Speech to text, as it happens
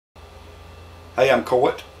Hey, I'm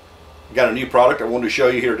Coyt. Got a new product I wanted to show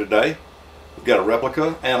you here today. We've got a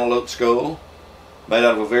replica antelope skull made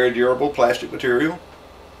out of a very durable plastic material.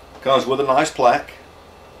 Comes with a nice plaque.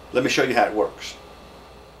 Let me show you how it works.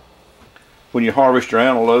 When you harvest your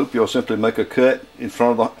antelope, you'll simply make a cut in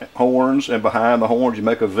front of the horns, and behind the horns you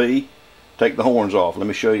make a V. Take the horns off. Let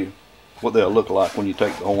me show you what they'll look like when you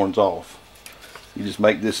take the horns off. You just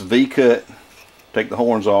make this V cut, take the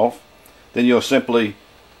horns off, then you'll simply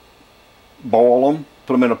boil them,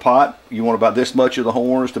 put them in a pot. You want about this much of the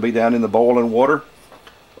horns to be down in the boiling water.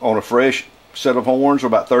 On a fresh set of horns,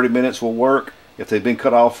 about 30 minutes will work. If they've been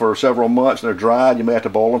cut off for several months and they're dried, you may have to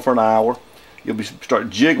boil them for an hour. You'll start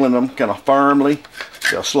jiggling them kind of firmly.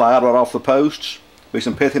 They'll slide right off the posts. Be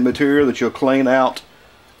some pithy material that you'll clean out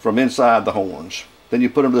from inside the horns. Then you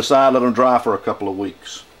put them to the side, let them dry for a couple of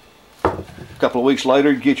weeks. A couple of weeks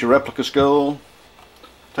later, you get your replica skull.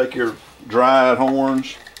 Take your dried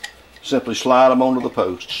horns, simply slide them onto the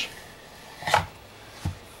posts.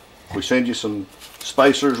 We send you some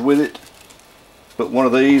spacers with it. Put one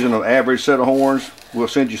of these in an average set of horns. We'll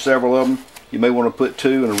send you several of them. You may want to put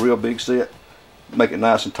two in a real big set. Make it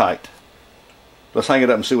nice and tight. Let's hang it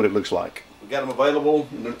up and see what it looks like. We got them available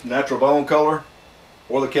in the natural bone color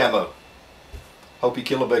or the camo. Hope you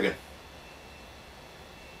kill a big one.